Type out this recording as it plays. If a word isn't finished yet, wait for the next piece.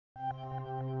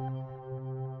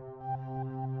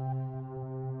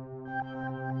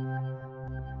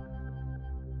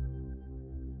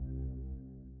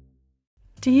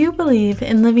Do you believe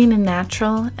in living a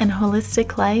natural and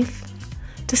holistic life?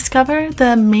 Discover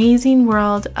the amazing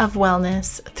world of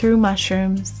wellness through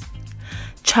mushrooms.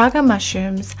 Chaga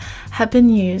mushrooms have been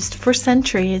used for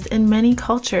centuries in many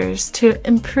cultures to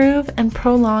improve and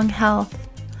prolong health.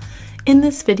 In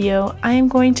this video, I am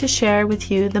going to share with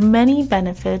you the many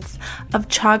benefits of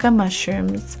chaga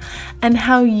mushrooms and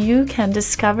how you can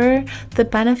discover the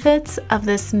benefits of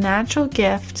this natural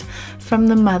gift from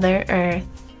the Mother Earth.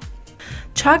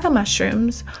 Chaga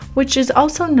mushrooms, which is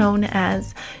also known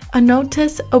as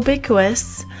Anotis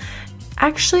ubiquus,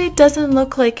 actually doesn't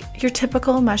look like your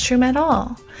typical mushroom at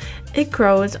all. It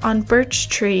grows on birch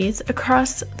trees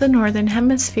across the northern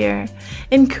hemisphere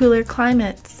in cooler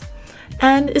climates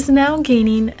and is now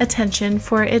gaining attention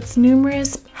for its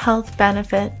numerous health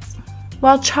benefits.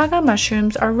 While chaga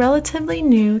mushrooms are relatively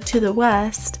new to the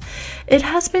West, it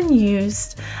has been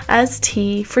used as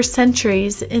tea for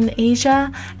centuries in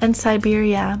Asia and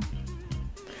Siberia.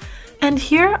 And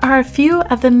here are a few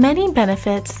of the many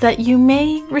benefits that you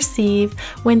may receive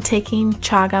when taking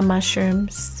chaga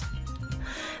mushrooms.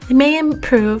 They may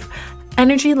improve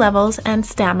energy levels and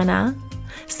stamina,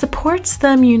 supports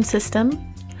the immune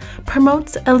system,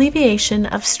 promotes alleviation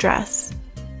of stress,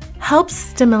 helps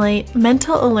stimulate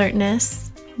mental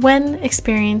alertness when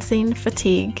experiencing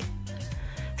fatigue,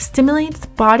 stimulates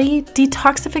body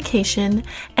detoxification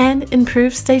and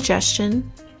improves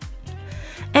digestion,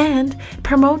 and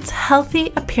promotes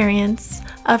healthy appearance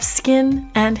of skin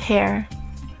and hair.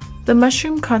 The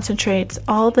mushroom concentrates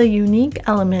all the unique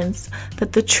elements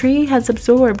that the tree has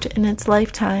absorbed in its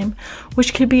lifetime,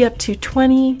 which could be up to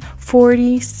 20,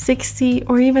 40, 60,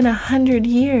 or even 100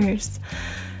 years.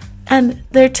 And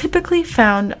they're typically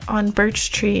found on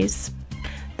birch trees.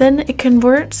 Then it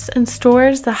converts and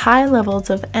stores the high levels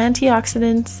of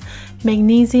antioxidants,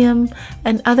 magnesium,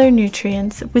 and other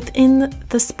nutrients within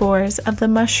the spores of the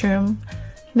mushroom.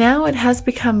 Now it has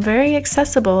become very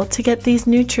accessible to get these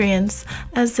nutrients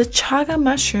as the chaga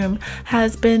mushroom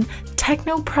has been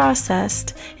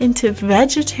techno-processed into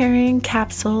vegetarian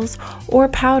capsules or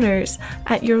powders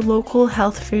at your local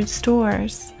health food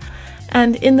stores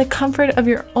and in the comfort of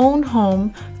your own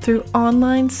home through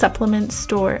online supplement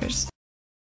stores.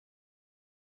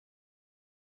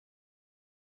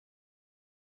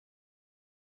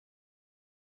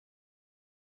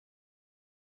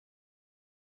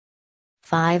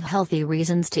 Five healthy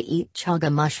reasons to eat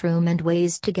chaga mushroom and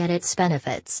ways to get its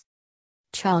benefits.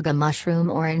 Chaga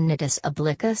mushroom, or Anotis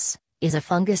ubiquus, is a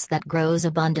fungus that grows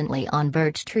abundantly on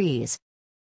birch trees.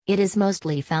 It is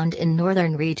mostly found in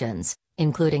northern regions,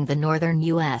 including the northern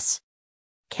US,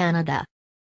 Canada,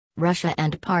 Russia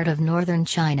and part of northern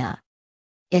China.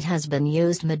 It has been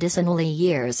used medicinally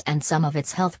years and some of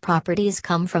its health properties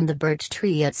come from the birch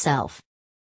tree itself.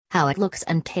 How it looks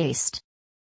and tastes.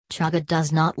 Chaga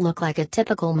does not look like a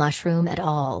typical mushroom at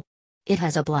all. It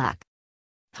has a black,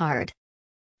 hard,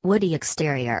 woody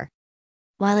exterior,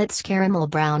 while its caramel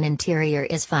brown interior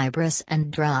is fibrous and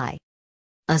dry.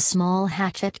 A small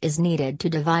hatchet is needed to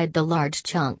divide the large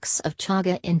chunks of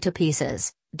chaga into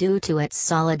pieces, due to its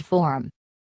solid form.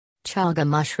 Chaga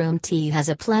mushroom tea has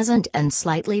a pleasant and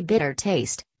slightly bitter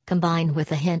taste, combined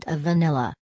with a hint of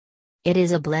vanilla. It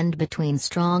is a blend between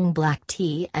strong black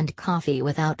tea and coffee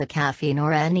without the caffeine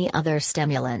or any other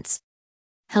stimulants.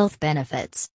 Health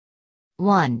benefits.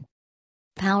 1.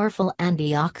 Powerful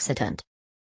antioxidant.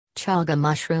 Chaga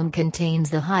mushroom contains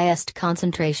the highest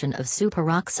concentration of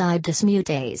superoxide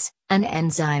dismutase, an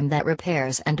enzyme that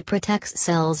repairs and protects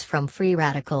cells from free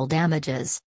radical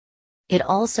damages. It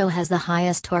also has the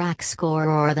highest TORAC score,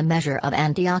 or the measure of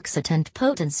antioxidant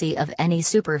potency of any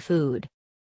superfood.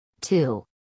 2.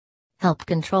 Help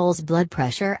controls blood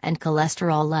pressure and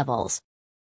cholesterol levels.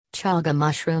 Chaga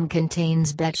mushroom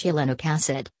contains betulinic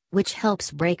acid, which helps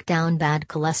break down bad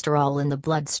cholesterol in the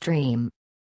bloodstream.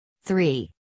 3.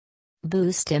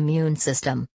 Boost immune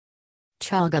system.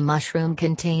 Chaga mushroom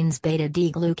contains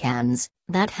beta-D-glucans,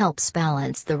 that helps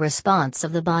balance the response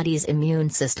of the body's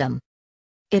immune system.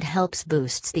 It helps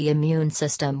boosts the immune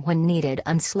system when needed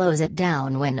and slows it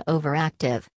down when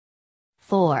overactive.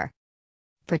 4.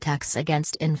 Protects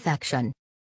against infection.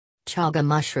 Chaga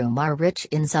mushroom are rich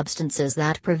in substances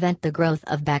that prevent the growth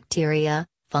of bacteria,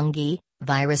 fungi,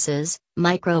 viruses,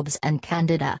 microbes and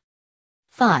candida.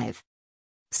 5.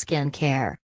 Skin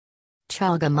care.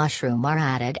 Chaga mushroom are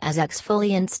added as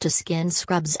exfoliants to skin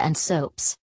scrubs and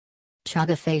soaps.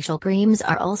 Chaga facial creams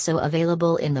are also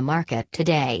available in the market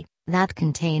today, that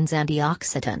contains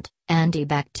antioxidant,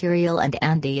 antibacterial and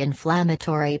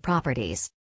anti-inflammatory properties.